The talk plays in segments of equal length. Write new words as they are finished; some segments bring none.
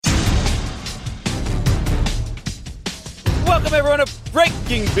Welcome, everyone, to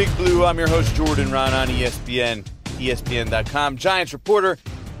Breaking Big Blue. I'm your host, Jordan Ron, on ESPN, ESPN.com. Giants reporter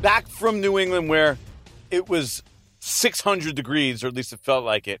back from New England, where it was 600 degrees, or at least it felt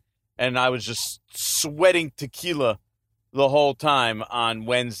like it, and I was just sweating tequila the whole time on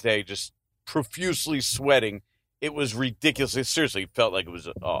Wednesday, just profusely sweating. It was ridiculous. It seriously felt like it was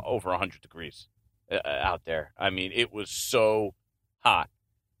over 100 degrees out there. I mean, it was so hot.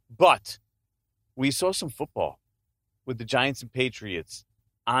 But we saw some football with the Giants and Patriots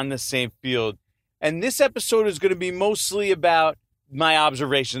on the same field. And this episode is going to be mostly about my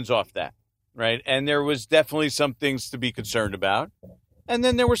observations off that, right? And there was definitely some things to be concerned about. And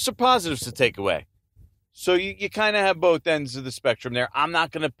then there were some positives to take away. So you kind of have both ends of the spectrum there. I'm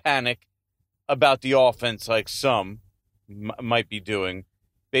not going to panic about the offense like some might be doing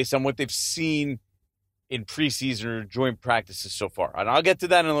based on what they've seen in preseason or joint practices so far. And I'll get to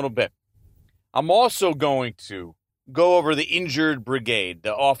that in a little bit. I'm also going to go over the injured brigade,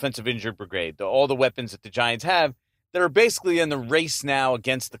 the offensive injured brigade, all the weapons that the Giants have that are basically in the race now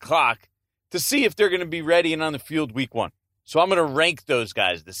against the clock to see if they're going to be ready and on the field week one. So I'm going to rank those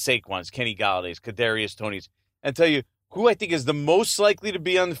guys, the Saquons, Kenny Galladay's, Kadarius Toney's, and tell you who I think is the most likely to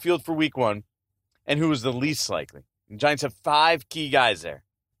be on the field for week one and who is the least likely. The Giants have 5 key guys there.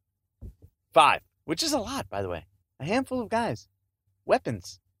 5, which is a lot, by the way. A handful of guys.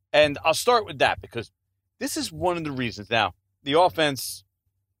 Weapons. And I'll start with that because this is one of the reasons. Now, the offense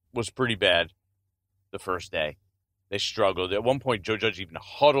was pretty bad the first day. They struggled. At one point, Joe Judge even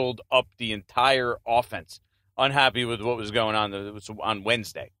huddled up the entire offense, unhappy with what was going on. It was on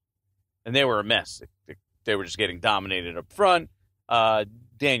Wednesday. And they were a mess. They were just getting dominated up front.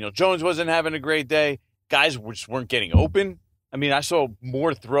 Daniel Jones wasn't having a great day. Guys just weren't getting open. I mean, I saw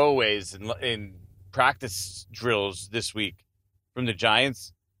more throwaways in practice drills this week from the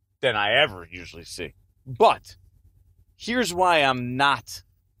Giants than I ever usually see. But here's why I'm not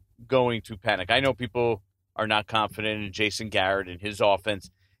going to panic. I know people are not confident in Jason Garrett and his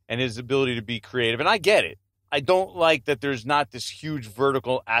offense and his ability to be creative, and I get it. I don't like that there's not this huge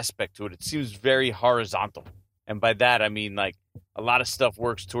vertical aspect to it. It seems very horizontal. And by that, I mean, like, a lot of stuff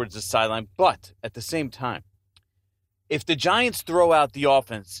works towards the sideline. But at the same time, if the Giants throw out the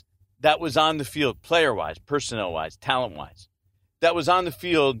offense that was on the field, player-wise, personnel-wise, talent-wise, that was on the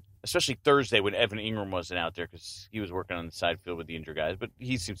field, especially Thursday when Evan Ingram wasn't out there because he was working on the side field with the injured guys, but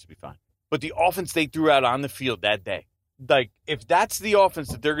he seems to be fine. But the offense they threw out on the field that day, like, if that's the offense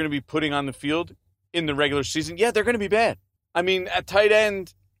that they're going to be putting on the field in the regular season, yeah, they're going to be bad. I mean, at tight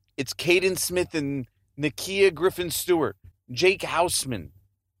end, it's Caden Smith and Nakia Griffin-Stewart, Jake Houseman.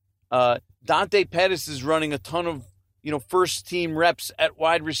 Dante Pettis is running a ton of, first-team reps at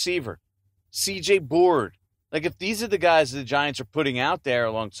wide receiver. C.J. Board. Like, if these are the guys that the Giants are putting out there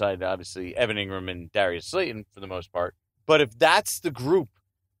alongside, obviously, Evan Ingram and Darius Slayton for the most part, but if that's the group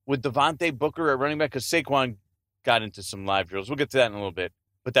with Devontae Booker at running back, because Saquon got into some live drills. We'll get to that in a little bit,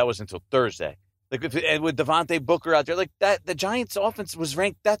 but that was until Thursday. Like, with Devontae Booker out there, like that, the Giants' offense was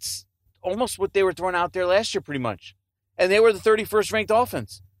ranked. That's almost what they were throwing out there last year, pretty much. And they were the 31st ranked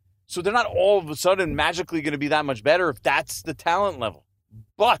offense. So they're not all of a sudden magically going to be that much better if that's the talent level.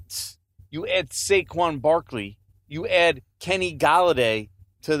 But you add Saquon Barkley, you add Kenny Galladay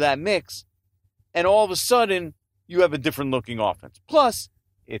to that mix, and all of a sudden you have a different looking offense. Plus,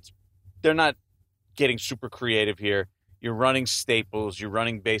 they're not getting super creative here. You're running staples, you're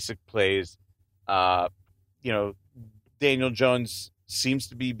running basic plays. Daniel Jones seems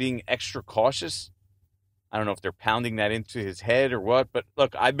to be being extra cautious. I don't know if they're pounding that into his head or what, but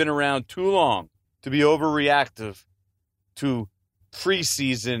look, I've been around too long to be overreactive to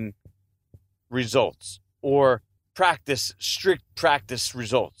preseason results or strict practice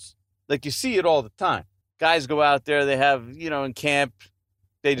results. Like, you see it all the time. Guys go out there, they have, in camp,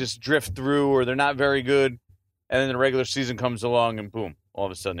 they just drift through or they're not very good, and then the regular season comes along and boom, all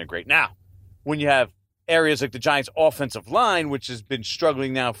of a sudden they're great. Now, when you have areas like the Giants' offensive line, which has been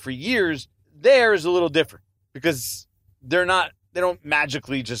struggling now for years, there is a little different because they don't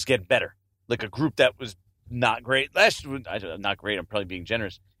magically just get better. Like a group that was not great last year, not great, I'm probably being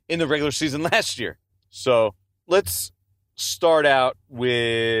generous, in the regular season last year. So let's start out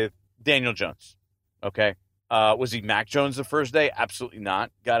with Daniel Jones, okay? Was he Mac Jones the first day? Absolutely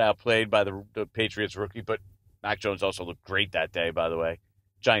not. Got outplayed by the Patriots rookie, but Mac Jones also looked great that day, by the way.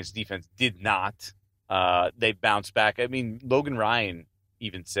 Giants defense did not. They bounced back. I mean, Logan Ryan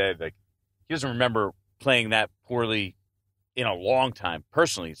even said, like, he doesn't remember playing that poorly in a long time.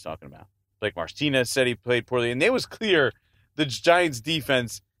 Personally, he's talking about. Blake Martinez said he played poorly, and it was clear the Giants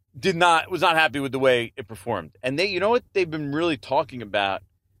defense was not happy with the way it performed. And you know what they've been really talking about?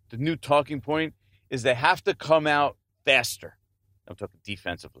 The new talking point is they have to come out faster. I'm talking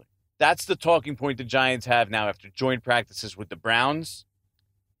defensively. That's the talking point the Giants have now after joint practices with the Browns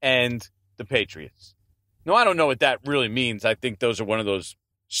and the Patriots. Now, I don't know what that really means. I think those are one of those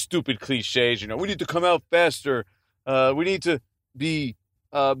stupid cliches. We need to come out faster. We need to be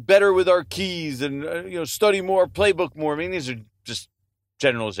better with our keys and, study more, playbook more. I mean, these are just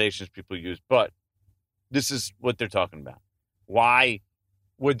generalizations people use, but this is what they're talking about. Why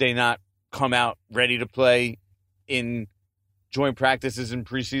would they not come out ready to play in joint practices in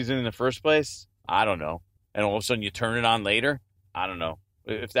preseason in the first place? I don't know. And all of a sudden you turn it on later? I don't know.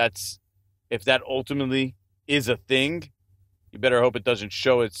 If that ultimately is a thing, you better hope it doesn't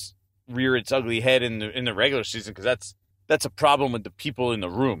rear its ugly head in the regular season, because that's a problem with the people in the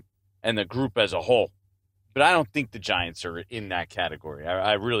room and the group as a whole. But I don't think the Giants are in that category.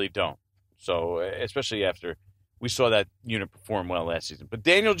 I really don't. So, especially after we saw that unit perform well last season. But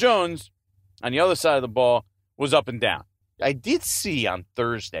Daniel Jones, on the other side of the ball, was up and down. I did see on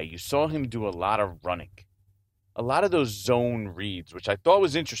Thursday, you saw him do a lot of running. A lot of those zone reads, which I thought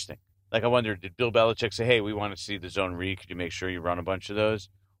was interesting. Like, I wondered, did Bill Belichick say, hey, we want to see the zone read. Could you make sure you run a bunch of those?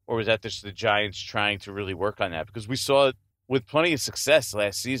 Or was that just the Giants trying to really work on that? Because we saw it with plenty of success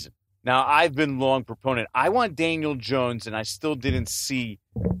last season. Now, I've been long proponent. I want Daniel Jones, and I still didn't see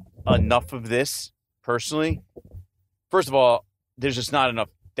enough of this, personally. First of all, there's just not enough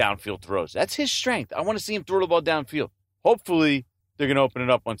downfield throws. That's his strength. I want to see him throw the ball downfield. Hopefully, they're going to open it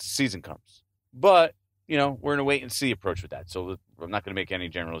up once the season comes. But, we're in a wait-and-see approach with that, so I'm not going to make any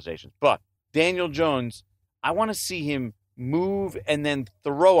generalizations. But Daniel Jones, I want to see him move and then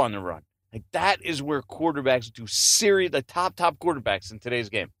throw on the run. Like, that is where quarterbacks do the top quarterbacks in today's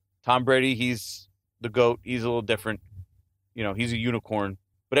game. Tom Brady, he's the GOAT. He's a little different. He's a unicorn.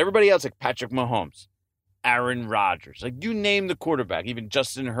 But everybody else, like Patrick Mahomes, Aaron Rodgers, like you name the quarterback, even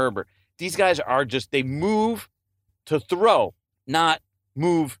Justin Herbert, these guys are they move to throw, not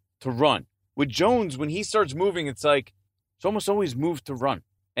move to run. With Jones, when he starts moving, it's almost always move to run.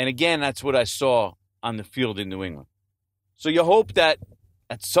 And again, that's what I saw on the field in New England. So you hope that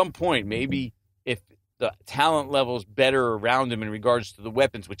at some point, maybe if the talent level is better around him in regards to the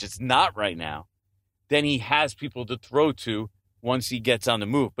weapons, which it's not right now, then he has people to throw to once he gets on the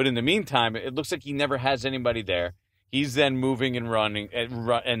move. But in the meantime, it looks like he never has anybody there. He's then moving and running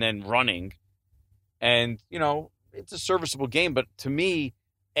and then running. And, it's a serviceable game. But to me,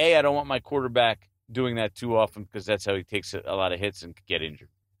 I don't want my quarterback doing that too often, because that's how he takes a lot of hits and could get injured.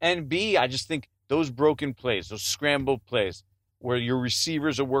 And B, I just think those broken plays, those scrambled plays where your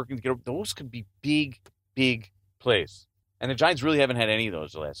receivers are working to get over, those could be big, big plays. And the Giants really haven't had any of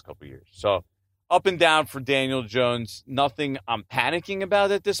those the last couple of years. So up and down for Daniel Jones. Nothing I'm panicking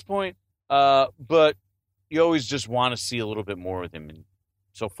about at this point. But you always just want to see a little bit more with him. And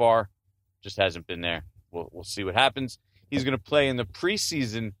so far, just hasn't been there. We'll see what happens. He's going to play in the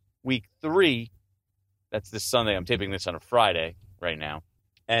preseason week 3. That's this Sunday. I'm taping this on a Friday right now.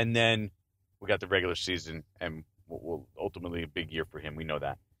 And then we got the regular season, and will ultimately a big year for him. We know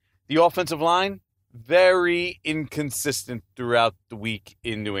that. The offensive line, very inconsistent throughout the week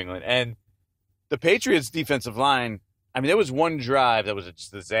in New England. And the Patriots' defensive line, there was one drive that was a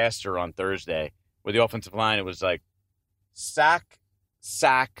disaster on Thursday where the offensive line, it was like sack,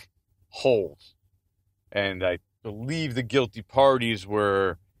 hold. And I believe the guilty parties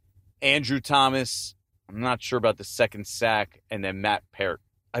were Andrew Thomas. I'm not sure about the second sack. And then Matt Peart,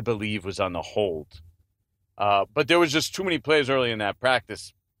 I believe, was on the hold. But there was just too many plays early in that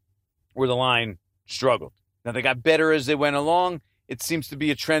practice where the line struggled. Now, they got better as they went along. It seems to be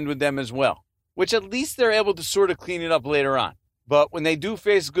a trend with them as well, which at least they're able to sort of clean it up later on. But when they do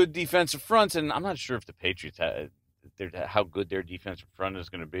face good defensive fronts, and I'm not sure if the Patriots, how good their defensive front is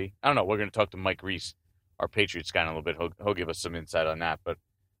going to be. I don't know. We're going to talk to Mike Reese, our Patriots guy, in a little bit. He'll give us some insight on that. But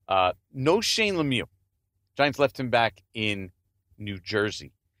no Shane Lemieux. Giants left him back in New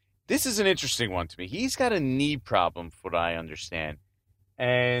Jersey. This is an interesting one to me. He's got a knee problem, from what I understand.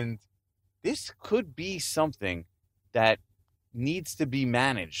 And this could be something that needs to be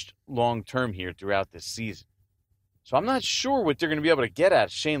managed long-term here throughout this season. So I'm not sure what they're going to be able to get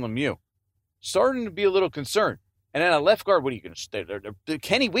at Shane Lemieux. Starting to be a little concerned. And then a left guard, what are you going to stay?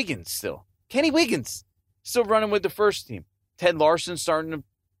 Kenny Wiggins still. Kenny Wiggins still running with the first team. Ted Larson starting to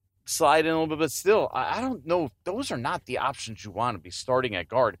slide in a little bit, but still, I don't know. Those are not the options you want to be starting at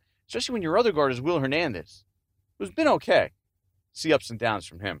guard, especially when your other guard is Will Hernandez, who's been okay. See ups and downs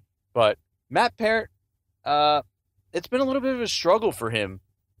from him. But Matt Peart, it's been a little bit of a struggle for him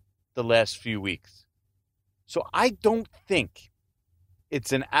the last few weeks. So I don't think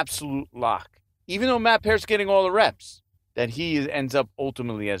it's an absolute lock. Even though Matt Peart's getting all the reps, that he ends up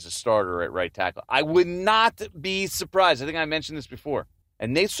ultimately as a starter at right tackle. I would not be surprised. I think I mentioned this before.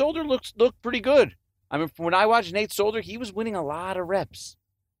 And Nate Solder looked pretty good. I mean, when I watched Nate Solder, he was winning a lot of reps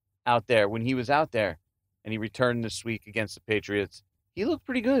out there when he was out there. And he returned this week against the Patriots. He looked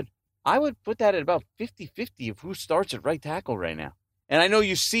pretty good. I would put that at about 50-50 of who starts at right tackle right now. And I know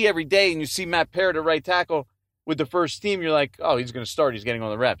you see every day and you see Matt Parrott at right tackle with the first team. You're like, oh, he's going to start. He's getting all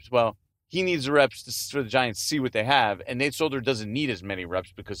the reps. Well, he needs the reps for the Giants to see what they have. And Nate Solder doesn't need as many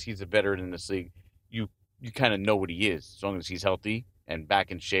reps because he's a veteran in this league. You kind of know what he is as long as he's healthy and back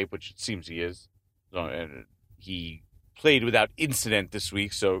in shape, which it seems he is. He played without incident this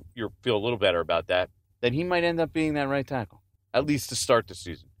week, so you feel a little better about that. Then he might end up being that right tackle, at least to start the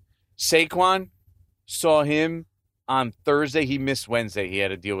season. Saquon, saw him on Thursday. He missed Wednesday. He had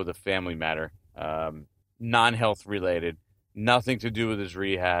to deal with a family matter, non-health related, nothing to do with his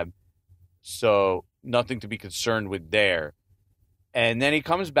rehab, so nothing to be concerned with there. And then he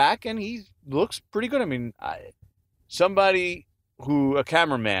comes back and he looks pretty good. I mean, a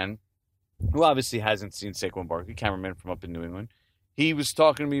cameraman who obviously hasn't seen Saquon Barkley, cameraman from up in New England, he was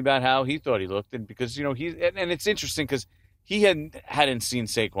talking to me about how he thought he looked, and because and it's interesting because he hadn't seen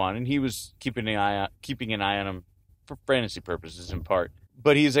Saquon, and he was keeping an eye on him for fantasy purposes in part.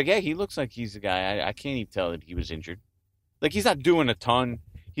 But he's like, yeah, he looks like he's a guy. I can't even tell that he was injured. Like, he's not doing a ton.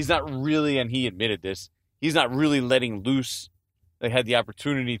 He's not really, and he admitted this, he's not really letting loose. They had the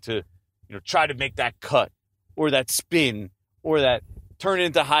opportunity to, try to make that cut or that spin or that turn it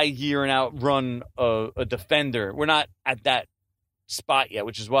into high gear and outrun a defender. We're not at that spot yet,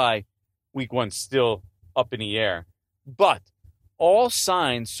 which is why week one's still up in the air. But all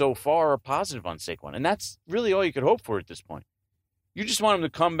signs so far are positive on Saquon, and that's really all you could hope for at this point. You just want him to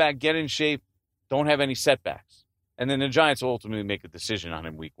come back, get in shape, don't have any setbacks. And then the Giants will ultimately make a decision on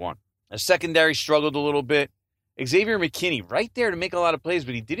him week one. The secondary struggled a little bit. Xavier McKinney right there to make a lot of plays,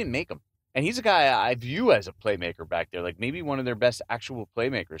 but he didn't make them. And he's a guy I view as a playmaker back there, like maybe one of their best actual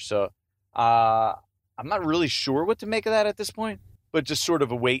playmakers. So I'm not really sure what to make of that at this point, but just sort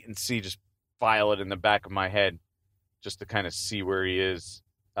of a wait and see, just file it in the back of my head just to kind of see where he is.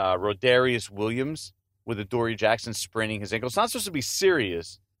 Rodarius Williams with Adoree Jackson spraining his ankle. It's not supposed to be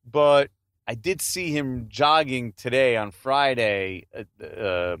serious, but I did see him jogging today on Friday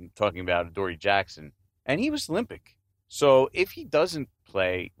talking about Adoree Jackson, and he was limping. So if he doesn't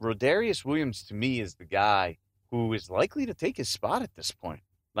play, Rodarius Williams to me is the guy who is likely to take his spot at this point.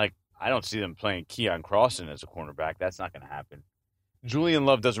 Like, I don't see them playing Keon Crossan as a cornerback. That's not going to happen. Julian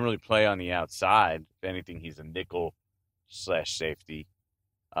Love doesn't really play on the outside. If anything, he's a nickel/safety.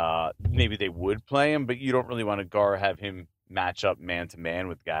 Maybe they would play him, but you don't really want to have him match up man-to-man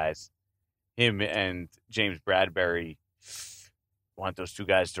with guys. Him and James Bradbury want those two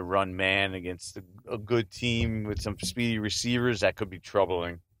guys to run man against a good team with some speedy receivers. That could be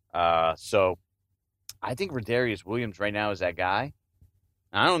troubling. So I think Rodarius Williams right now is that guy.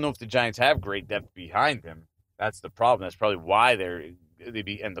 I don't know if the Giants have great depth behind him. That's the problem. That's probably why they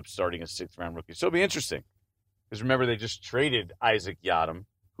end up starting a 6th-round rookie. So it'll be interesting. Because remember, they just traded Isaac Yiadom,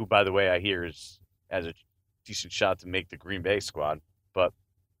 who, by the way, I hear has a decent shot to make the Green Bay squad. But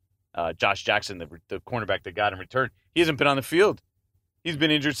Josh Jackson, the cornerback they got in return, he hasn't been on the field. He's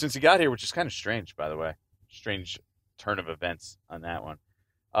been injured since he got here, which is kind of strange, by the way. Strange turn of events on that one.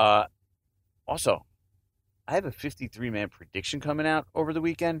 Also, I have a 53-man prediction coming out over the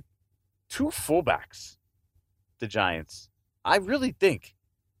weekend. 2 fullbacks, the Giants. I really think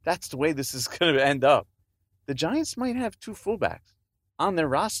that's the way this is going to end up. The Giants might have 2 fullbacks on their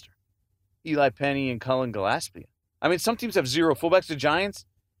roster. Eli Penny and Cullen Gillespie. I mean, some teams have 0 fullbacks. The Giants,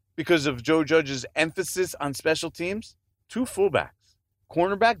 because of Joe Judge's emphasis on special teams, 2 fullbacks.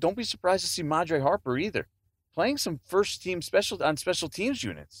 Cornerback, don't be surprised to see Madre Harper either. Playing some first-team special teams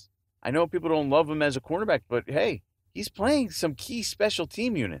units. I know people don't love him as a cornerback, but hey, he's playing some key special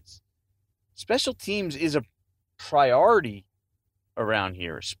team units. Special teams is a priority around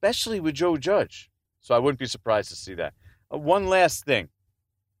here, especially with Joe Judge. So I wouldn't be surprised to see that. One last thing.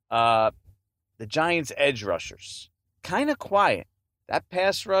 The Giants' edge rushers. Kind of quiet. That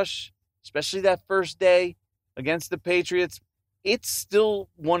pass rush, especially that first day against the Patriots, it's still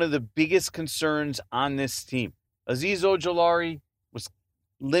one of the biggest concerns on this team. Azeez Ojulari was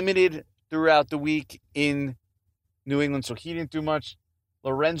limited throughout the week in New England, so he didn't do much.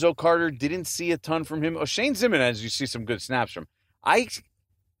 Lorenzo Carter, didn't see a ton from him. Shane Zimenez, you see some good snaps from.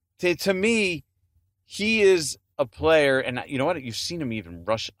 To me, he is a player, and you know what? You've seen him even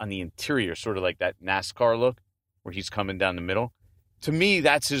rush on the interior, sort of like that NASCAR look, where he's coming down the middle. To me,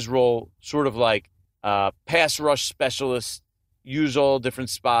 that's his role, sort of like pass rush specialist, use all different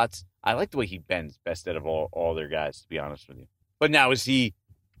spots. I like the way he bends, best out of all their guys, to be honest with you. But now, is he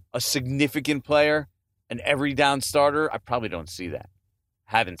a significant player, an every down starter? I probably don't see that.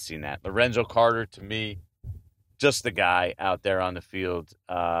 Haven't seen that. Lorenzo Carter, to me, just the guy out there on the field.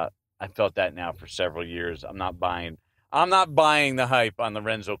 I felt that now for several years. I'm not buying the hype on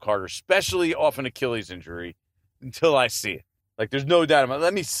Lorenzo Carter, especially off an Achilles injury, until I see it. Like, there's no doubt about it.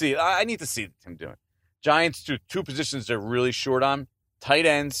 Let me see it. I need to see him doing it. Giants, two positions they're really short on. Tight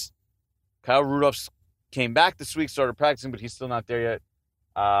ends. Kyle Rudolph came back this week, started practicing, but he's still not there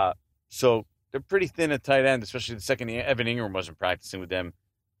yet. So they're pretty thin at tight end, especially the second Evan Ingram wasn't practicing with them.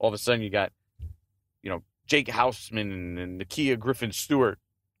 All of a sudden, you got, Jake Houseman and Nakia Griffin-Stewart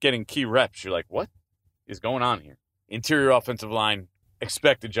getting key reps. You're like, what is going on here? Interior offensive line,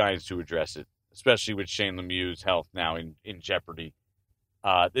 expect the Giants to address it, especially with Shane Lemieux's health now in jeopardy.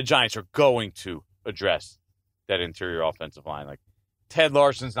 The Giants are going to address that interior offensive line. Like, Ted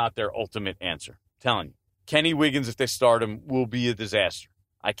Larson's not their ultimate answer. I'm telling you. Kenny Wiggins, if they start him, will be a disaster.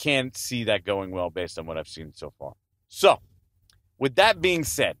 I can't see that going well based on what I've seen so far. So, with that being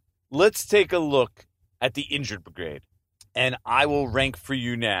said, let's take a look at the injured brigade. And I will rank for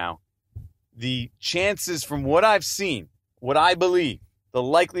you now the chances from what I've seen, what I believe, the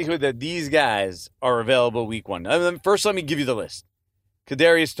likelihood that these guys are available week 1. First, let me give you the list.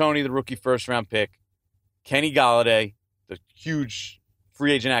 Kadarius Toney, the rookie first-round pick. Kenny Golladay, the huge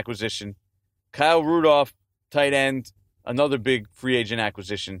free agent acquisition. Kyle Rudolph, tight end, another big free agent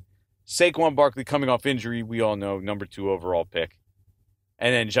acquisition. Saquon Barkley coming off injury, we all know, number 2 overall pick.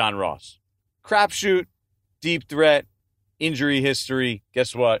 And then John Ross. Crapshoot, deep threat, injury history.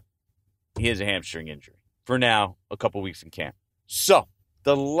 Guess what? He has a hamstring injury. For now, a couple weeks in camp. So,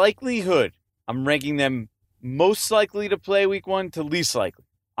 the likelihood, I'm ranking them most likely to play week 1 to least likely.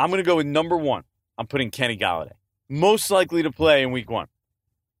 I'm going to go with number 1. I'm putting Kenny Golladay. Most likely to play in week 1.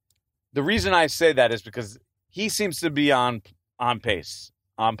 The reason I say that is because he seems to be on pace,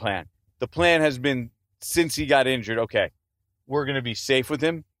 on plan. The plan has been, since he got injured, okay, we're going to be safe with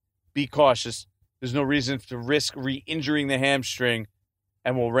him. Be cautious. There's no reason to risk re-injuring the hamstring,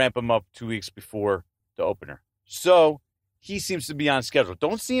 and we'll ramp him up 2 weeks before the opener. So he seems to be on schedule.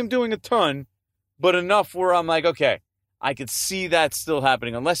 Don't see him doing a ton, but enough where I'm like, okay, I could see that still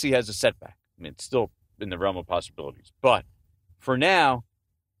happening unless he has a setback. I mean, it's still in the realm of possibilities. But for now,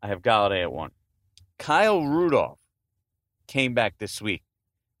 I have Golladay at 1. Kyle Rudolph came back this week.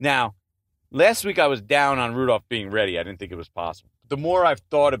 Now, last week I was down on Rudolph being ready. I didn't think it was possible. The more I've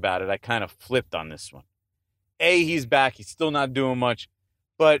thought about it, I kind of flipped on this one. He's back. He's still not doing much.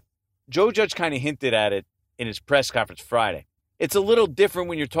 But Joe Judge kind of hinted at it in his press conference Friday. It's a little different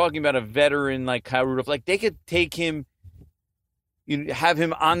when you're talking about a veteran like Kyle Rudolph. Like, they could take him, have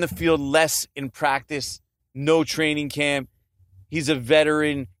him on the field less in practice, no training camp. He's a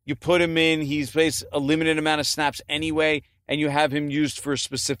veteran. You put him in. He's faced a limited amount of snaps anyway, and you have him used for a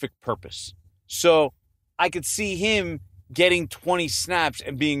specific purpose. So I could see him getting 20 snaps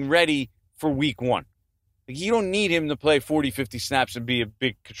and being ready for week 1. Like, you don't need him to play 40, 50 snaps and be a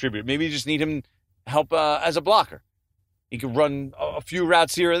big contributor. Maybe you just need him to help as a blocker. He could run a few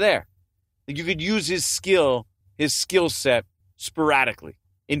routes here or there. Like, you could use his skill set sporadically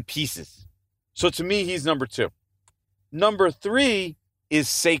in pieces. So to me, he's number 2. Number 3 is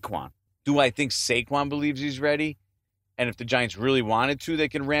Saquon. Do I think Saquon believes he's ready? And if the Giants really wanted to, they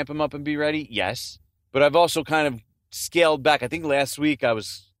can ramp him up and be ready? Yes. But I've also kind of scaled back. I think last week I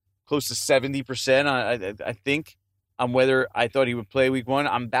was close to 70%, I think, on whether I thought he would play week 1.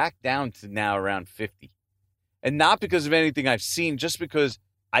 I'm back down to now around 50. And not because of anything I've seen, just because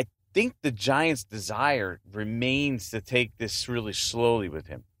I think the Giants' desire remains to take this really slowly with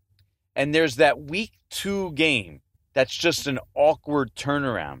him. And there's that week 2 game that's just an awkward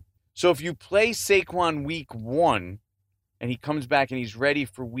turnaround. So if you play Saquon week 1 and he comes back and he's ready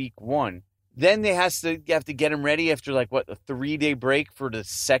for week 1, then you have to get him ready after a 3-day break for the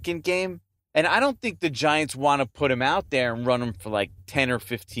second game. And I don't think the Giants want to put him out there and run him for 10 or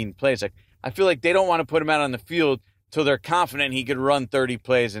 15 plays. I feel like they don't want to put him out on the field till they're confident he could run 30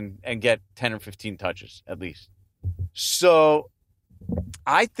 plays and get 10 or 15 touches at least. So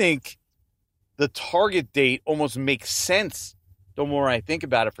I think the target date almost makes sense the more I think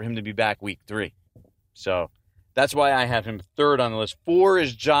about it for him to be back week 3. So that's why I have him 3rd on the list. 4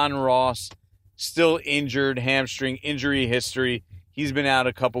 is John Ross, still injured, hamstring, injury history. He's been out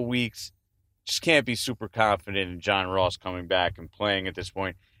a couple weeks. Just can't be super confident in John Ross coming back and playing at this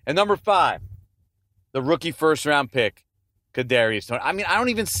point. And number 5, the rookie first-round pick, Kadarius Toney. I mean, I don't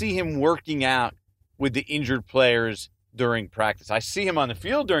even see him working out with the injured players during practice. I see him on the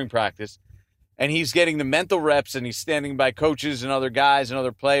field during practice, and he's getting the mental reps, and he's standing by coaches and other guys and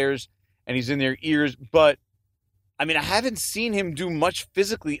other players, and he's in their ears. But, I mean, I haven't seen him do much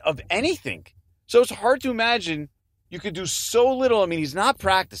physically of anything. So it's hard to imagine you could do so little. I mean, he's not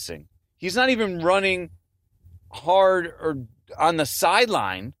practicing. He's not even running hard or on the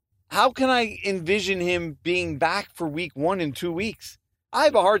sideline. How can I envision him being back for week 1 in 2 weeks? I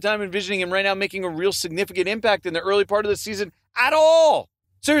have a hard time envisioning him right now making a real significant impact in the early part of the season at all.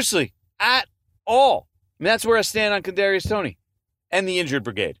 Seriously, at all. I mean, that's where I stand on Kadarius Toney and the injured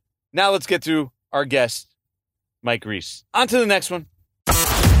brigade. Now let's get to our guest, Mike Reiss. On to the next one.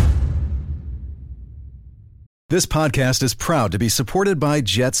 This podcast is proud to be supported by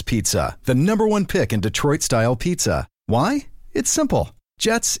Jets Pizza, the #1 pick in Detroit-style pizza. Why? It's simple.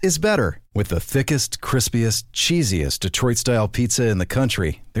 Jets is better. With the thickest, crispiest, cheesiest Detroit-style pizza in the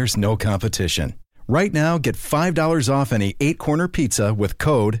country, there's no competition. Right now, get $5 off any 8-corner pizza with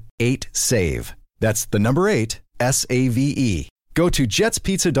code 8SAVE. That's the number 8, S-A-V-E. Go to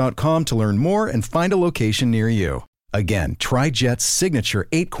jetspizza.com to learn more and find a location near you. Again, try Jet's signature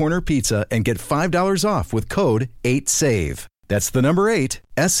 8-corner pizza and get $5 off with code 8SAVE. That's the number 8,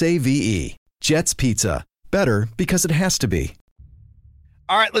 S-A-V-E. Jet's Pizza. Better because it has to be.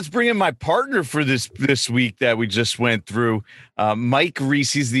 All right, let's bring in my partner for this week that we just went through, Mike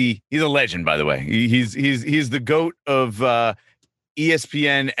Reiss. He's a legend, by the way. He's the GOAT of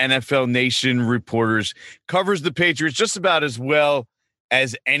ESPN, NFL Nation reporters. Covers the Patriots just about as well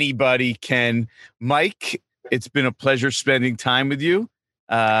as anybody can. Mike, it's been a pleasure spending time with you,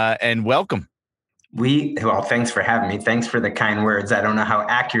 and welcome. Well, thanks for having me. Thanks for the kind words. I don't know how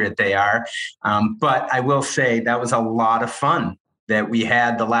accurate they are, but I will say that was a lot of fun that we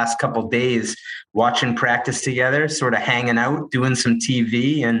had the last couple of days watching practice together, sort of hanging out, doing some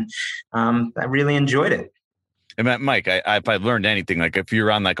TV, and I really enjoyed it. And Mike, if I learned anything, like if you're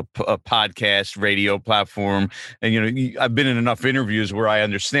on like a podcast, radio platform, and I've been in enough interviews where I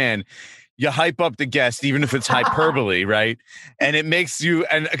understand you hype up the guest, even if it's hyperbole, right? And it makes you,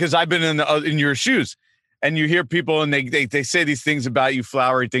 and because I've been in your shoes, and you hear people and they say these things about you,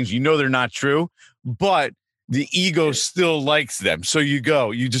 flowery things, they're not true, but the ego still likes them. So you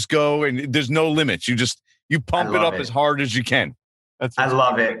just go, and there's no limits. You pump it up as hard as you can. I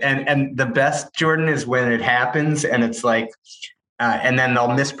love it. And the best, Jordan, is when it happens and it's like, and then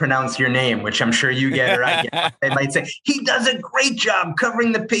they'll mispronounce your name, which I'm sure you get, or I get. They might say, he does a great job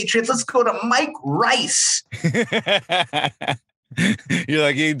covering the Patriots. Let's go to Mike Reiss. You're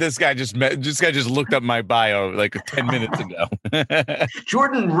like, hey, this guy just looked up my bio like 10 minutes ago.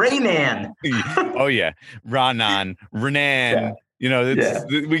 Jordan Raanan. Oh yeah. Renan. Yeah.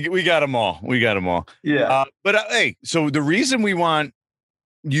 We got them all. Yeah. But hey, so the reason we want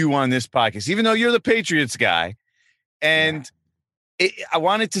you on this podcast, even though you're the Patriots guy, and I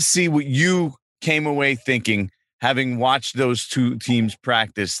wanted to see what you came away thinking, having watched those two teams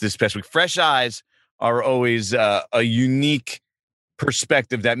practice this past week. Fresh eyes are always a unique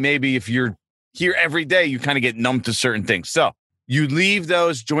perspective that maybe if you're here every day, you kind of get numb to certain things. So you leave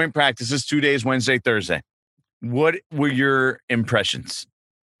those joint practices 2 days, Wednesday, Thursday. What were your impressions?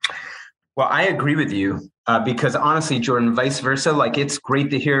 Well, I agree with you because honestly, Jordan, vice versa, like it's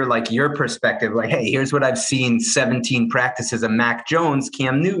great to hear like your perspective, like, hey, here's what I've seen 17 practices of Mac Jones,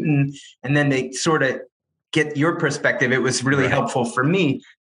 Cam Newton, and then they sort of get your perspective. It was really helpful for me.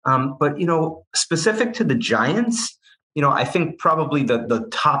 But, specific to the Giants, I think probably the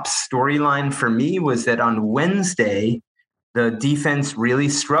top storyline for me was that on Wednesday, the defense really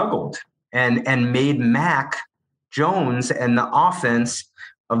struggled and made Mac Jones and the offense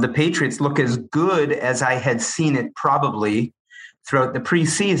of the Patriots look as good as I had seen it probably throughout the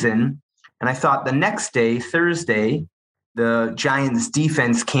preseason. And I thought the next day, Thursday, the Giants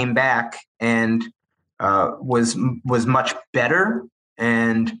defense came back and was much better.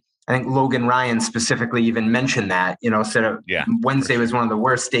 And I think Logan Ryan specifically even mentioned that, said Wednesday was one of the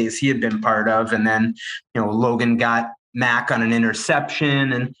worst days he had been part of. And then, Logan got Mac on an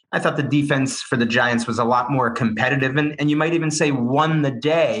interception. And I thought the defense for the Giants was a lot more competitive. And you might even say won the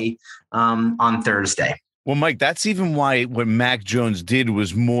day on Thursday. Well, Mike, that's even why what Mac Jones did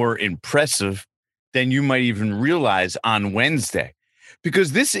was more impressive than you might even realize on Wednesday.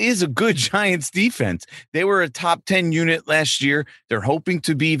 Because this is a good Giants defense. They were a top 10 unit last year. They're hoping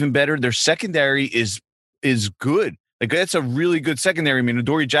to be even better. Their secondary is good. Like that's a really good secondary. I mean,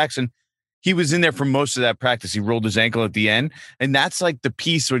 Adoree Jackson, he was in there for most of that practice. He rolled his ankle at the end. And that's like the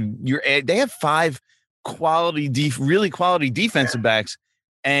piece when they have 5 really quality defensive backs.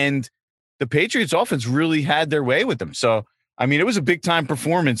 And the Patriots offense really had their way with them. So, I mean, it was a big time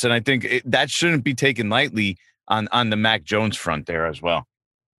performance. And I think that shouldn't be taken lightly on the Mac Jones front there as well.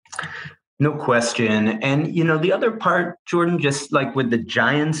 No question. And, the other part, Jordan, just like with the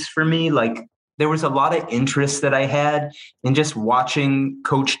Giants for me, like there was a lot of interest that I had in just watching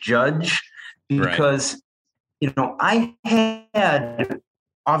Coach Judge because, I had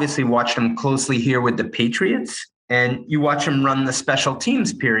obviously watched him closely here with the Patriots. And you watch him run the special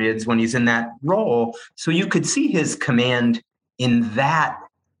teams periods when he's in that role. So you could see his command in that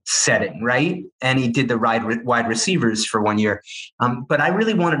setting, right? And he did the wide receivers for 1 year. But I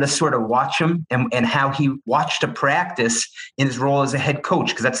really wanted to sort of watch him and how he watched a practice in his role as a head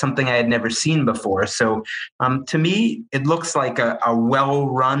coach, because that's something I had never seen before. So to me, it looks like a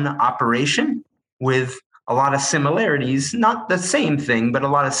well-run operation with a lot of similarities, not the same thing, but a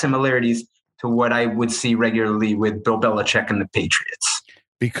lot of similarities to what I would see regularly with Bill Belichick and the Patriots.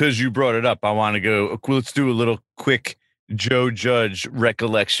 Because you brought it up, I want to go, let's do a little quick Joe Judge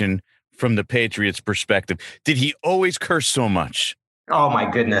recollection from the Patriots perspective. Did he always curse so much? Oh my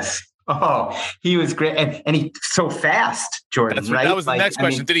goodness. Oh, he was great. And he so fast, Jordan, right? That was the next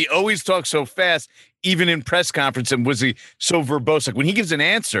question. Did he always talk so fast, even in press conference? And was he so verbose? Like when he gives an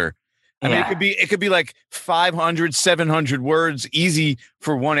answer, I mean, it could be like 500, 700 words, easy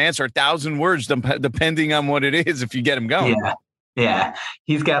for one answer, 1,000 words, depending on what it is, if you get him going. Yeah.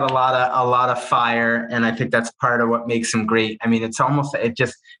 He's got a lot of fire. And I think that's part of what makes him great. I mean,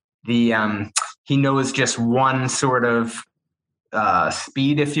 he knows just one sort of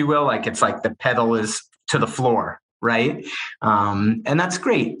speed, if you will, like it's like the pedal is to the floor. Right. And that's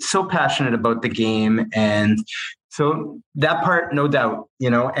great. So passionate about the game. And so that part, no doubt,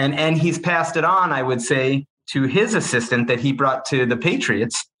 and he's passed it on, I would say, to his assistant that he brought to the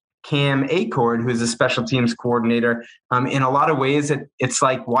Patriots, Cam Acord, who's a special teams coordinator. In a lot of ways, it's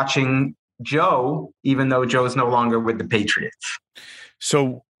like watching Joe, even though Joe's no longer with the Patriots.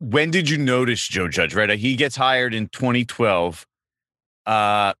 So when did you notice Joe Judge, right? He gets hired in 2012.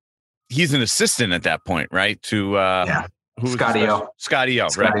 He's an assistant at that point, right? To Scotty O. Scotty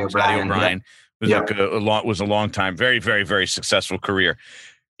O'Brien. Was a long time, very, very, very successful career.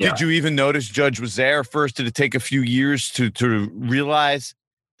 Did you even notice Judge was there first? Did it take a few years to realize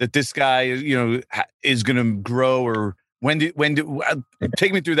that this guy, is going to grow? Or when did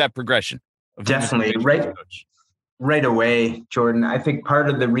take me through that progression? Definitely right away, Jordan. I think part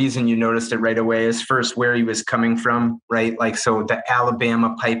of the reason you noticed it right away is first where he was coming from, right? Like, so the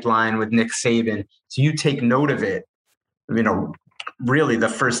Alabama pipeline with Nick Saban. So you take note of it, really the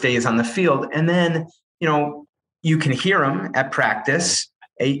first days on the field. And then, you can hear him at practice,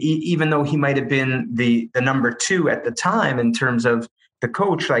 even though he might have been the number 2 at the time in terms of the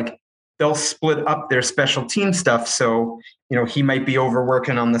coach, like they'll split up their special team stuff. So, he might be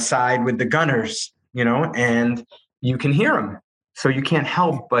overworking on the side with the gunners, and you can hear him. So you can't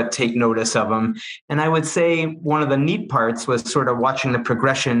help but take notice of him. And I would say one of the neat parts was sort of watching the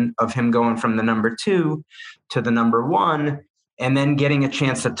progression of him going from the number 2 to the number 1, and then getting a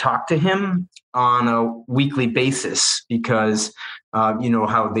chance to talk to him on a weekly basis because,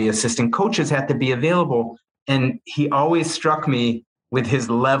 how the assistant coaches had to be available. And he always struck me with his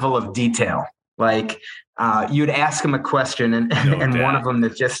level of detail. Like you'd ask him a question and one of them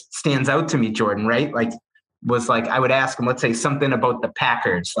that just stands out to me, Jordan, right? Like, was like, I would ask him, let's say something about the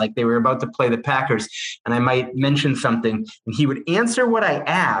Packers, like they were about to play the Packers, and I might mention something, and he would answer what I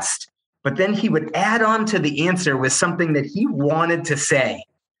asked, but then he would add on to the answer with something that he wanted to say.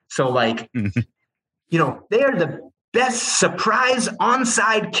 So like, they are the best surprise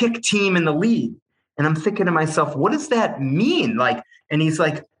onside kick team in the league. And I'm thinking to myself, what does that mean? Like, and he's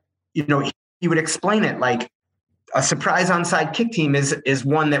like, he would explain it like a surprise onside kick team is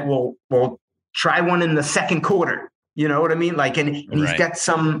one that will try one in the second quarter. You know what I mean? Like, and he's got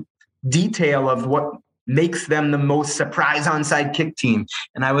some detail of what makes them the most surprise onside kick team.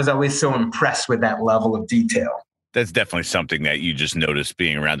 And I was always so impressed with that level of detail. That's definitely something that you just noticed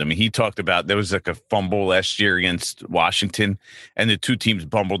being around. I mean, he talked about there was like a fumble last year against Washington, and the two teams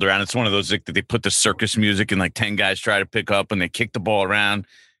bumbled around. It's one of those like that they put the circus music and like 10 guys try to pick up and they kick the ball around.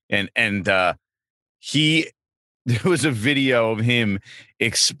 And there was a video of him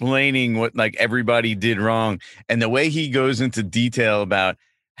explaining what like everybody did wrong, and the way he goes into detail about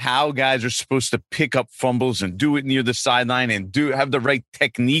how guys are supposed to pick up fumbles and do it near the sideline and have the right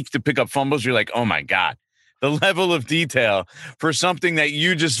technique to pick up fumbles. You're like, oh my God. The level of detail for something that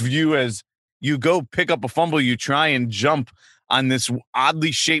you just view as you go pick up a fumble, you try and jump on this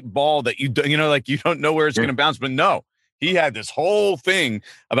oddly shaped ball that you don't know where it's going to bounce. But no, he had this whole thing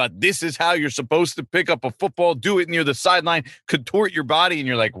about this is how you're supposed to pick up a football, do it near the sideline, contort your body. And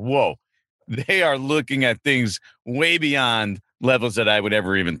you're like, whoa, they are looking at things way beyond levels that I would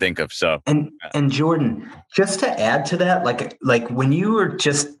ever even think of. So, and Jordan, just to add to that, like when you were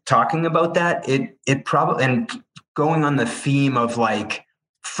just talking about that, it probably, and going on the theme of like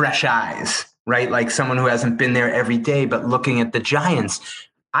fresh eyes, right? Like someone who hasn't been there every day, but looking at the Giants,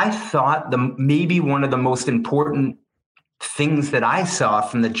 I thought maybe one of the most important things that I saw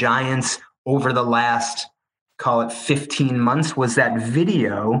from the Giants over the last, call it 15 months, was that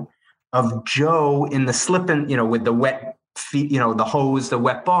video of Joe in the slipping, with the wet feet, the hose, the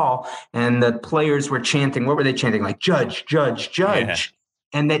wet ball, and the players were chanting. What were they chanting? Like judge, judge, judge.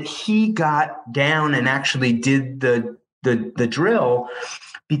 Yeah. And that he got down and actually did the drill,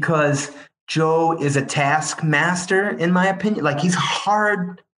 because Joe is a taskmaster, in my opinion. Like, he's a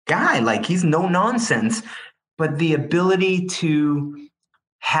hard guy. Like, he's no nonsense, but the ability to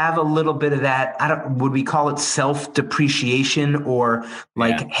have a little bit of that, would we call it self-depreciation, or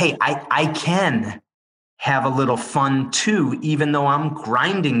like, hey, I can have a little fun too, even though I'm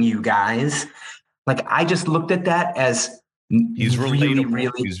grinding you guys. Like, I just looked at that as he's relatable.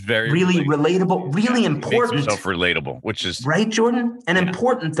 Really, he's really relatable, really important. Makes himself relatable, which is right, Jordan, and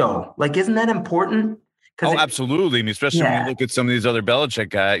important though. Like, isn't that important? Oh, absolutely. I mean, especially when you look at some of these other Belichick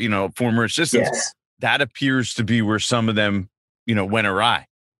guys, former assistants. Yes. That appears to be where some of them, went awry.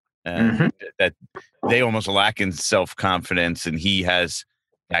 That they almost lack in self-confidence, and he has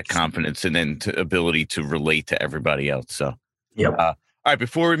that confidence and then ability to relate to everybody else. So, all right,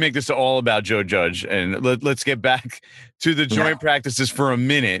 before we make this all about Joe Judge, and let's get back to the joint practices for a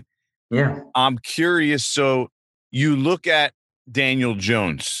minute. Yeah. I'm curious. So you look at Daniel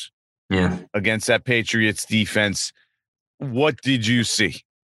Jones against that Patriots defense. What did you see?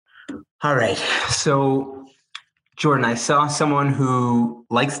 All right. So, Jordan, I saw someone who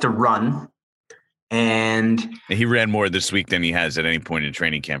likes to run, and he ran more this week than he has at any point in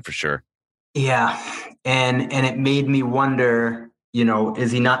training camp, for sure. Yeah. And it made me wonder,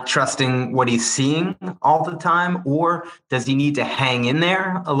 is he not trusting what he's seeing all the time, or does he need to hang in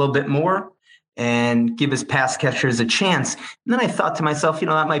there a little bit more and give his pass catchers a chance? And then I thought to myself,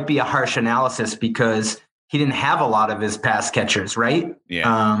 that might be a harsh analysis, because he didn't have a lot of his pass catchers, right?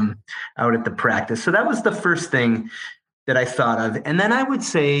 Yeah. Out at the practice. So that was the first thing that I thought of. And then I would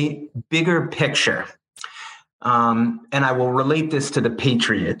say bigger picture. And I will relate this to the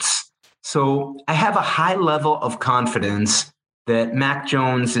Patriots. So I have a high level of confidence that Mac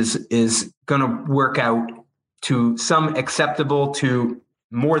Jones is going to work out to some acceptable to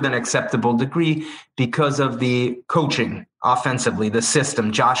more than acceptable degree because of the coaching offensively, the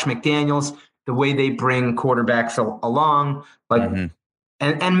system, Josh McDaniels, the way they bring quarterbacks along, like,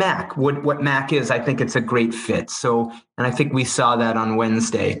 and Mac, what Mac is, I think it's a great fit. So, and I think we saw that on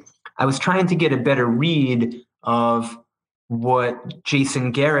Wednesday. I was trying to get a better read of what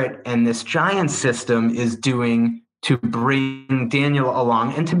Jason Garrett and this Giants system is doing to bring Daniel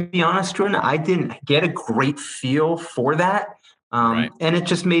along. And to be honest, Jordan, I didn't get a great feel for that. And it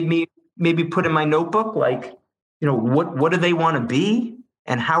just made me maybe put in my notebook, like, what do they want to be,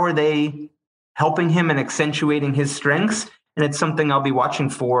 and how are they helping him and accentuating his strengths? And it's something I'll be watching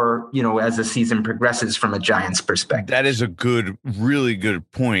for, as the season progresses from a Giants perspective. That is a really good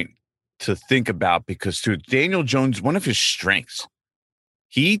point to think about, because too, Daniel Jones, one of his strengths,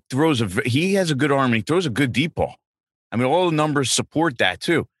 he has a good arm and he throws a good deep ball. I mean, all the numbers support that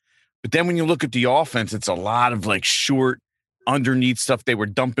too. But then when you look at the offense, it's a lot of like short underneath stuff. They were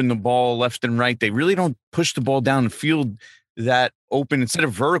dumping the ball left and right. They really don't push the ball down the field that open. Instead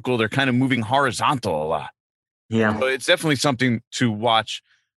of vertical, they're kind of moving horizontal a lot. Yeah. So it's definitely something to watch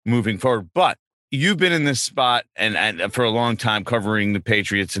moving forward. But you've been in this spot and for a long time covering the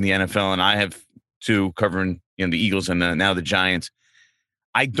Patriots and the NFL, and I have too, covering the Eagles and now the Giants.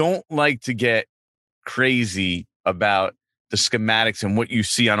 I don't like to get crazy about the schematics and what you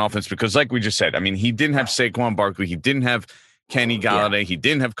see on offense, because like we just said, I mean, he didn't have Saquon Barkley. He didn't have Kenny Galladay. Yeah. He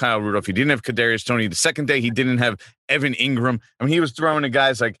didn't have Kyle Rudolph. He didn't have Kadarius Toney. The second day, he didn't have Evan Ingram. I mean, he was throwing to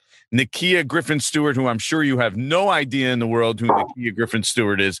guys like Nakia Griffin-Stewart, who I'm sure you have no idea in the world who Nakia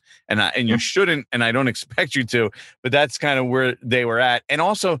Griffin-Stewart is, and you shouldn't, and I don't expect you to, but that's kind of where they were at. And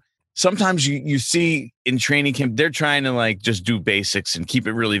also, sometimes you see in training camp, they're trying to like just do basics and keep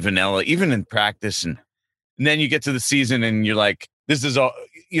it really vanilla, even in practice. And then you get to the season and you're like, this is all,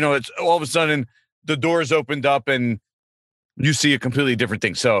 it's all of a sudden the doors opened up and you see a completely different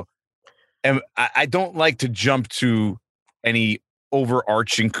thing. So, and I don't like to jump to any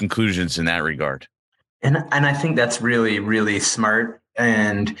overarching conclusions in that regard. And I think that's really, really smart.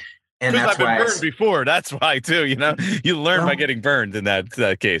 And that's I've been burned before. That's why too, you learn by getting burned in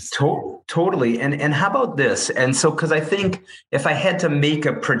that case. Totally. And how about this? And so, cause I think if I had to make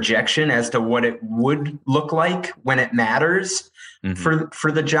a projection as to what it would look like when it matters,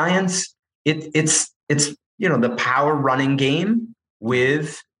 For the Giants, it's the power running game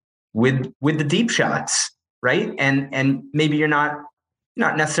with the deep shots, right? And maybe you're not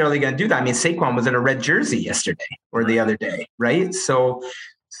necessarily going to do that. I mean, Saquon was in a red jersey yesterday or the other day, right? So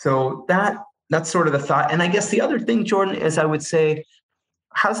that's sort of the thought. And I guess the other thing, Jordan, is I would say,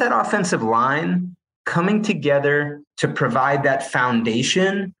 how's that offensive line coming together to provide that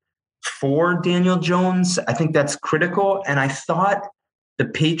foundation for Daniel Jones? I think that's critical. And I thought the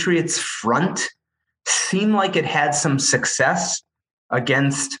Patriots front seemed like it had some success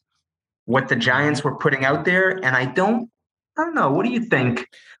against what the Giants were putting out there. And I don't know. What do you think?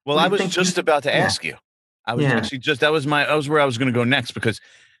 Well, I was just about to ask you. I was actually that was where I was going to go next, because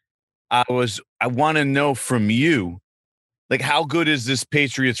I want to know from you, like, how good is this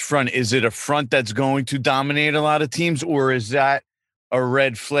Patriots front? Is it a front that's going to dominate a lot of teams, or is that a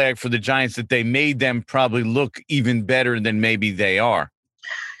red flag for the Giants that they made them probably look even better than maybe they are?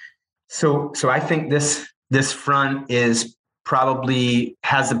 So I think this front is probably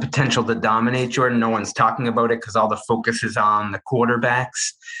has the potential to dominate, Jordan. No one's talking about it because all the focus is on the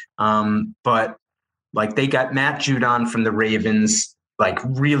quarterbacks. But like, they got Matt Judon from the Ravens, like,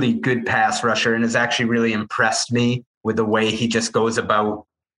 really good pass rusher, and has actually really impressed me with the way he just goes about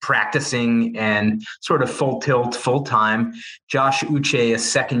practicing and sort of full tilt, full time. Josh Uche, a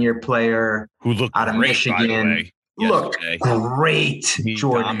second-year player who looked out of great, Michigan, looked great, he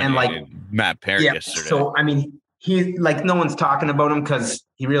Jordan, and like Matt Perry yesterday. So I mean, he, like, no one's talking about him because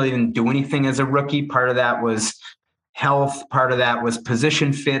he really didn't do anything as a rookie. Part of that was health, part of that was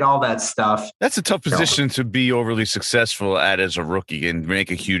position fit, all that stuff. That's a tough position to be overly successful at as a rookie and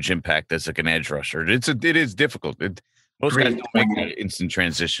make a huge impact as like an edge rusher. It is difficult. Most guys don't make that instant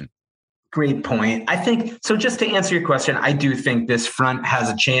transition. Great point. I think so. Just to answer your question, I do think this front has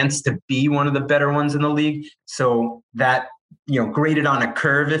a chance to be one of the better ones in the league. So that, graded on a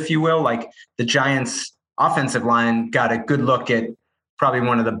curve, if you will, like, the Giants offensive line got a good look at probably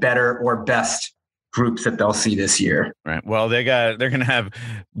one of the better or best groups that they'll see this year. Right. Well, they're going to have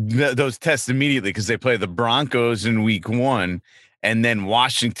those tests immediately because they play the Broncos in week 1 and then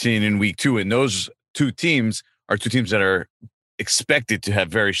Washington in week 2. And those two teams are two teams that are expected to have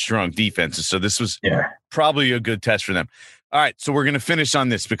very strong defenses. So this was probably a good test for them. All right. So we're going to finish on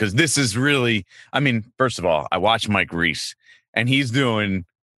this because this is really, I mean, first of all, I watched Mike Reese and he's doing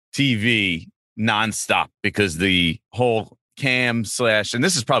TV nonstop because the whole Cam / and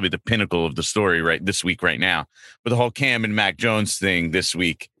this is probably the pinnacle of the story right this week right now, but the whole Cam and Mac Jones thing this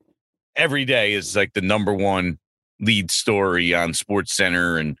week, every day is like the number one lead story on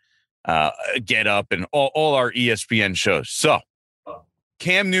SportsCenter and Get Up and all our ESPN shows. So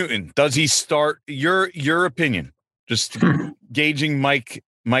Cam Newton, does he start? Your opinion, just gauging Mike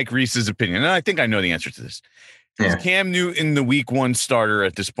Reese's opinion. And I think I know the answer to this. Is Cam Newton the week 1 starter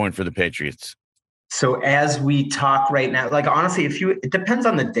at this point for the Patriots? So as we talk right now, like, honestly, it depends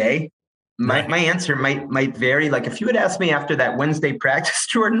on the day. My answer might vary. Like, if you had asked me after that Wednesday practice,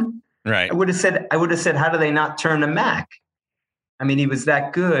 Jordan, right, I would have said, how do they not turn to Mac? I mean, he was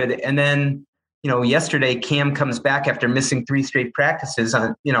that good. And then, yesterday Cam comes back after missing 3 straight practices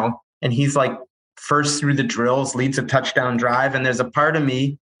and he's like first through the drills, leads a touchdown drive. And there's a part of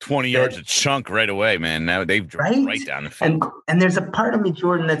me 20 yards a chunk right away, man. Now they've dropped right down the field. And there's a part of me,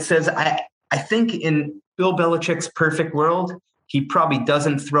 Jordan, that says, I think in Bill Belichick's perfect world, he probably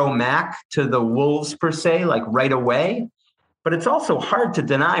doesn't throw Mac to the Wolves per se, like right away. But it's also hard to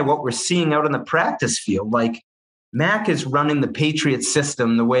deny what we're seeing out on the practice field. Like, Mac is running the Patriots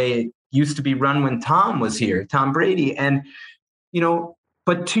system the way it used to be run when Tom was here, Tom Brady. And,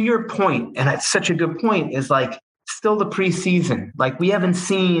 but to your point, and it's such a good point, is like, still the preseason. Like, we haven't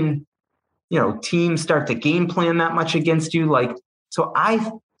seen, teams start to game plan that much against you. Like, so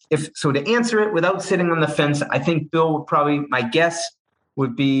to answer it without sitting on the fence, I think Bill would probably, my guess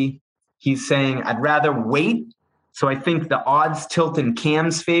would be, he's saying, I'd rather wait. So I think the odds tilt in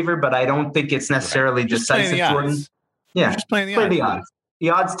Cam's favor, but I don't think it's necessarily decisive. Jordan. Yeah, just playing the odds. The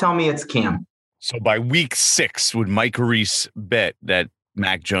odds tell me it's Cam. So by week 6, would Mike Reese bet that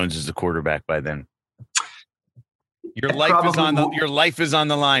Mac Jones is the quarterback by then? Your life is on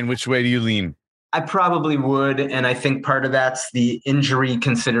the line. Which way do you lean? I probably would, and I think part of that's the injury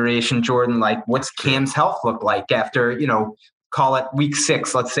consideration, Jordan. Like, what's Cam's health look like after, call it week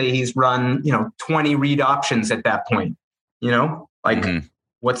 6. Let's say he's run, 20 read options at that point,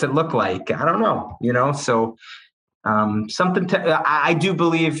 what's it look like? I don't know, so I do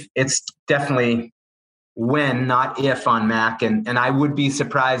believe it's definitely when, not if, on Mac. And I would be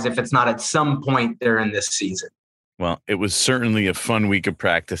surprised if it's not at some point during this season. Well, it was certainly a fun week of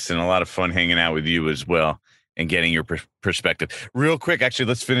practice and a lot of fun hanging out with you as well. and getting your perspective. Real quick, actually,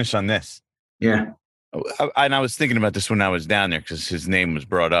 let's finish on this. Yeah. And I was thinking about this when I was down there because his name was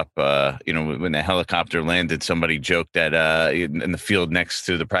brought up. When the helicopter landed, somebody joked that in the field next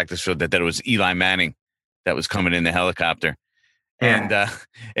to the practice field that it was Eli Manning that was coming in the helicopter. Yeah. And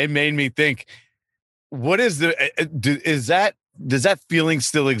it made me think, what is does that feeling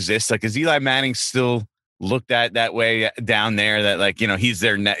still exist? Like, is Eli Manning still looked at that way down there, that like, he's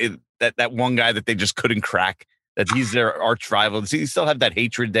their that one guy that they just couldn't crack, that he's their arch rival? Does he still have that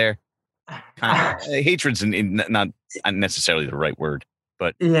hatred there? Hatred's not necessarily the right word,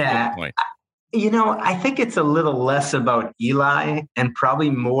 but yeah. I think it's a little less about Eli and probably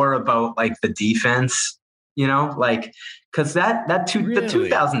more about like the defense, because the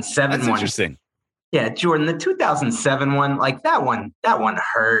 2007 That's one. Interesting. Yeah, Jordan, the 2007 one, like that one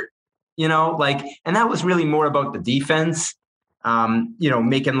hurt, and that was really more about the defense,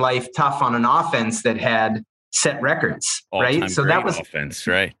 making life tough on an offense that had set records, right? So that was offense,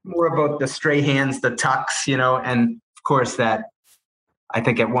 right? More about the stray hands, the tucks, and of course that, I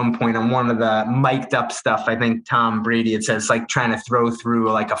think at one point on one of the mic'd up stuff, I think Tom Brady had said it's like trying to throw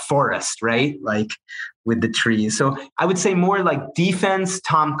through like a forest, right? Like with the trees. So I would say more like defense,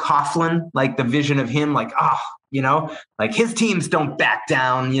 Tom Coughlin, like the vision of him, like, like his teams don't back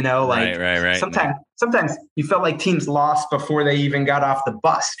down, like right. Sometimes you felt like teams lost before they even got off the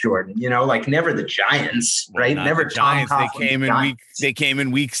bus, Jordan, like never the Giants, right? Never the Giants. They came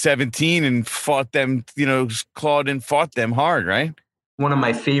in week 17 and fought them, clawed and fought them hard, right? One of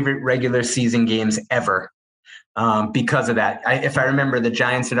my favorite regular season games ever. Because of that. If I remember, the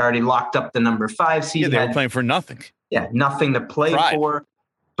Giants had already locked up the number 5 seed. Yeah, they were playing for nothing. Yeah, nothing to play for.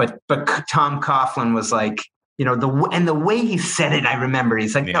 But Tom Coughlin was like, the way he said it, I remember.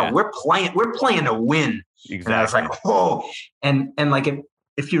 He's like, no, we're playing to win. Exactly. And I was like, whoa. And like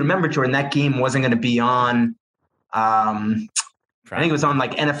if you remember, Jordan, that game wasn't going to be on. I think it was on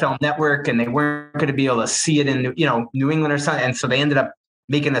like NFL Network, and they weren't going to be able to see it in New England or something. And so they ended up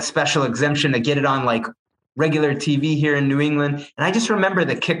making a special exemption to get it on like regular TV here in New England. And I just remember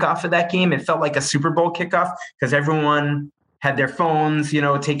the kickoff of that game. It felt like a Super Bowl kickoff because everyone had their phones,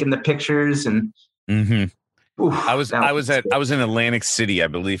 taking the pictures. And oof, I was in Atlantic City, I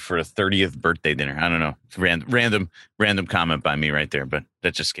believe, for a 30th birthday dinner. I don't know. It's random comment by me right there, but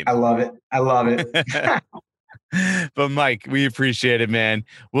that just came. I love it. But Mike, we appreciate it, man.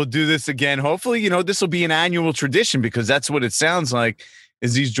 We'll do this again. Hopefully, this will be an annual tradition, because that's what it sounds like,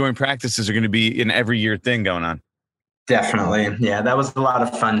 is these joint practices are going to be an every year thing going on. Definitely. Yeah, that was a lot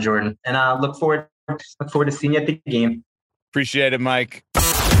of fun, Jordan. And I look forward to seeing you at the game. Appreciate it, Mike.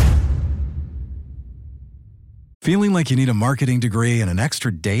 Feeling like you need a marketing degree and an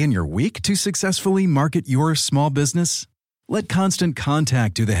extra day in your week to successfully market your small business? Let Constant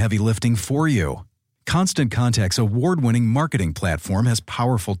Contact do the heavy lifting for you. Constant Contact's award-winning marketing platform has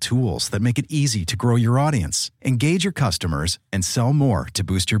powerful tools that make it easy to grow your audience, engage your customers, and sell more to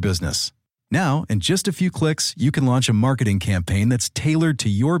boost your business. Now, in just a few clicks, you can launch a marketing campaign that's tailored to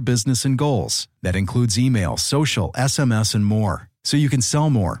your business and goals. That includes email, social, SMS, and more. So you can sell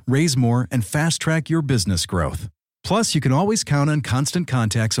more, raise more, and fast-track your business growth. Plus, you can always count on Constant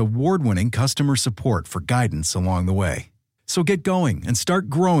Contact's award-winning customer support for guidance along the way. So get going and start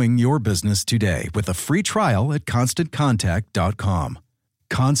growing your business today with a free trial at ConstantContact.com.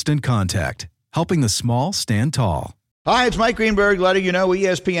 Constant Contact, helping the small stand tall. Hi, it's Mike Greenberg letting you know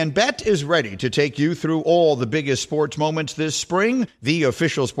ESPN Bet is ready to take you through all the biggest sports moments this spring. The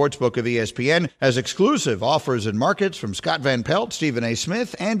official sportsbook of ESPN has exclusive offers and markets from Scott Van Pelt, Stephen A.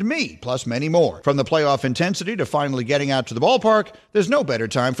 Smith, and me, plus many more. From the playoff intensity to finally getting out to the ballpark, there's no better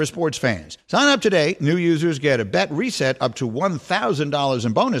time for sports fans. Sign up today. New users get a bet reset up to $1,000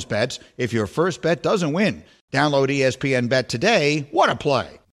 in bonus bets if your first bet doesn't win. Download ESPN Bet today. What a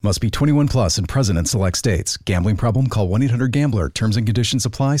play. Must be 21 plus and present in select states. Gambling problem? Call 1-800-GAMBLER. Terms and conditions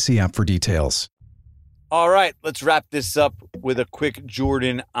apply. See app for details. All right, let's wrap this up with a quick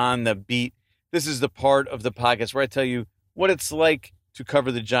Jordan on the beat. This is the part of the podcast where I tell you what it's like to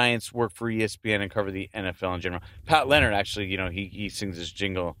cover the Giants, work for ESPN, and cover the NFL in general. Pat Leonard, actually, he sings this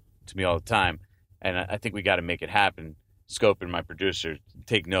jingle to me all the time, and I think we got to make it happen. Scope and my producer,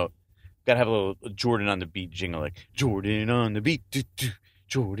 take note. Got to have a little Jordan on the beat jingle, like Jordan on the beat, do-do.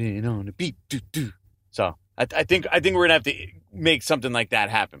 Jordan on the beat, do. So I think we're gonna have to make something like that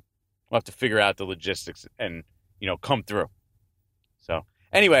happen. We'll have to figure out the logistics and come through. So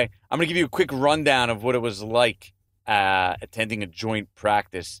anyway, I'm gonna give you a quick rundown of what it was like attending a joint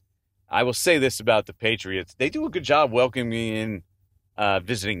practice. I will say this about the Patriots: they do a good job welcoming me in,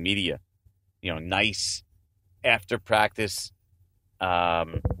 visiting media. Nice after practice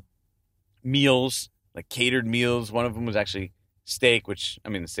meals. like catered meals. One of them was actually steak, which, I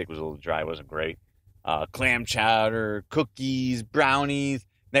mean, the steak was a little dry. It wasn't great. Clam chowder, cookies, brownies.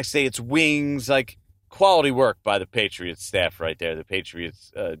 Next day, it's wings. Like, quality work by the Patriots staff right there. The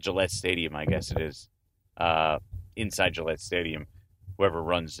Patriots, Gillette Stadium, I guess it is. Inside Gillette Stadium, whoever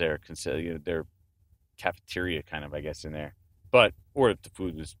runs their cafeteria kind of, I guess, in there. But, or if the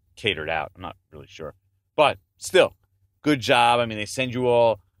food was catered out, I'm not really sure. But still, good job. I mean, they send you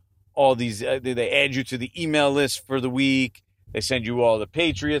all these, they add you to the email list for the week. They send you all the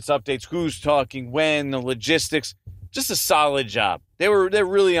Patriots updates, who's talking, when, the logistics. Just a solid job. They're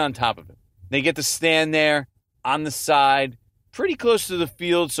really on top of it. They get to stand there on the side, pretty close to the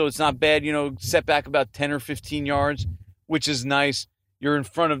field, so it's not bad, set back about 10 or 15 yards, which is nice. You're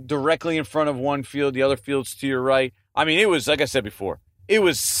directly in front of one field, the other field's to your right. I mean, it was, like I said before, it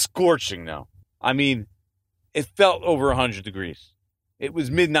was scorching, though. I mean, it felt over 100 degrees. It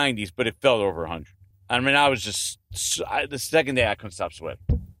was mid-90s, but it felt over 100. I mean, I was just, the second day I couldn't stop sweating.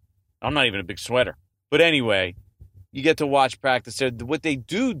 I'm not even a big sweater. But anyway, you get to watch practice there. What they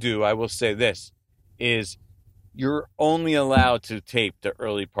do, I will say this, is you're only allowed to tape the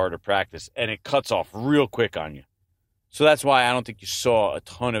early part of practice, and it cuts off real quick on you. So that's why I don't think you saw a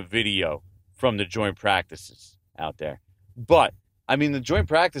ton of video from the joint practices out there. But, I mean, the joint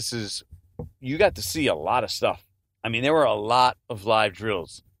practices, you got to see a lot of stuff. I mean, there were a lot of live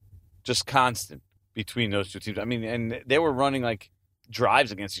drills, just constant between those two teams. I mean, and they were running like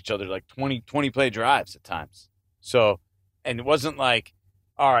drives against each other, like 20 play drives at times. So, and it wasn't like,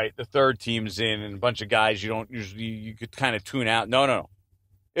 all right, the third team's in and a bunch of guys you could kind of tune out. No.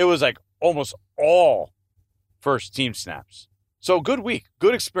 It was like almost all first team snaps. So good week,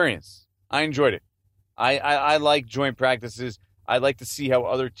 good experience. I enjoyed it. I like joint practices. I like to see how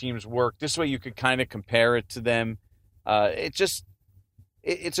other teams work. This way you could kind of compare it to them. It's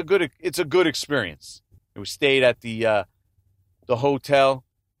a good experience. We stayed at the hotel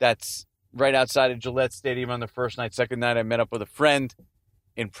that's right outside of Gillette Stadium on the first night. Second night, I met up with a friend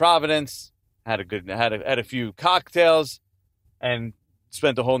in Providence. Had a few cocktails, and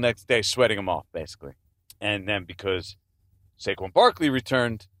spent the whole next day sweating them off, basically. And then because Saquon Barkley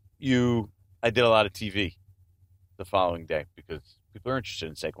returned, I did a lot of TV the following day because people are interested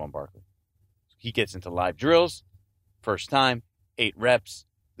in Saquon Barkley. He gets into live drills, first time, 8 reps.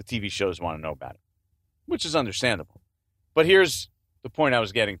 The TV shows want to know about it, which is understandable. But here's the point I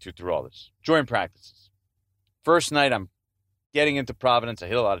was getting to through all this. Joint practices. First night, I'm getting into Providence. I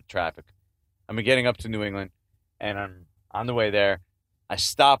hit a lot of traffic. I'm getting up to New England, and I'm on the way there. I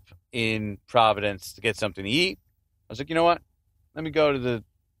stop in Providence to get something to eat. I was like, you know what? Let me go to the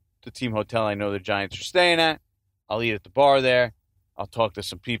team hotel I know the Giants are staying at. I'll eat at the bar there. I'll talk to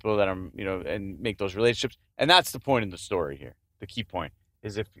some people that I'm, and make those relationships. And that's the point in the story here. The key point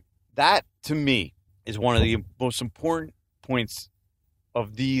is that, to me, is one of the most important points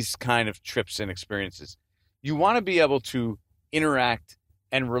of these kind of trips and experiences. You want to be able to interact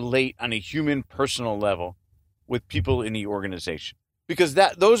and relate on a human, personal level with people in the organization. Because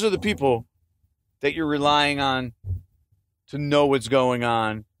those are the people that you're relying on to know what's going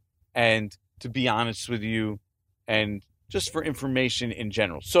on and to be honest with you and just for information in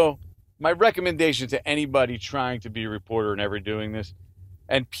general. So my recommendation to anybody trying to be a reporter and ever doing this,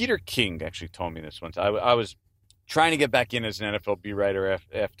 and Peter King actually told me this once. I was trying to get back in as an NFL beat writer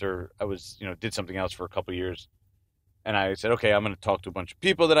after I was, did something else for a couple of years. And I said, okay, I'm going to talk to a bunch of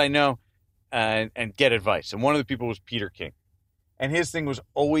people that I know and get advice. And one of the people was Peter King. And his thing was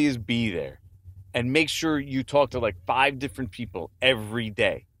always be there and make sure you talk to like 5 different people every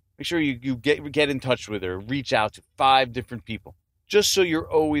day. Make sure you get in touch with or reach out to 5 different people just so you're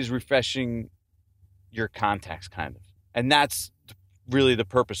always refreshing your contacts kind of. And that's really the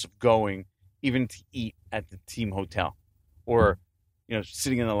purpose of going even to eat at the team hotel or,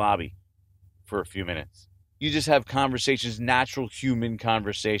 sitting in the lobby for a few minutes. You just have conversations, natural human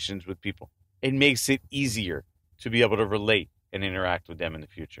conversations with people. It makes it easier to be able to relate and interact with them in the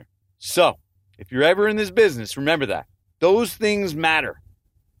future. So, if you're ever in this business, remember that. Those things matter.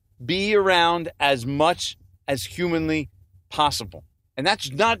 Be around as much as humanly possible. And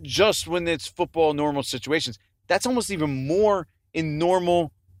that's not just when it's football normal situations. That's almost even more in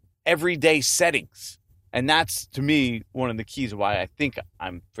normal, everyday settings. And that's, to me, one of the keys why I think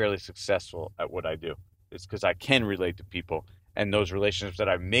I'm fairly successful at what I do. It's because I can relate to people, and those relationships that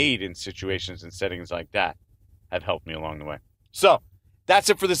I've made in situations and settings like that have helped me along the way. So, that's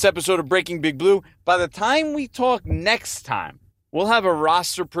it for this episode of Breaking Big Blue. By the time we talk next time, we'll have a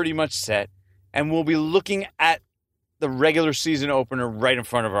roster pretty much set, and we'll be looking at the regular season opener right in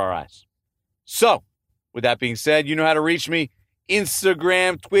front of our eyes. So, with that being said, you know how to reach me.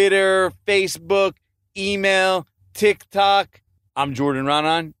 Instagram, Twitter, Facebook, email, TikTok. I'm Jordan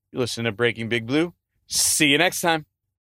Raanan. You listen to Breaking Big Blue. See you next time.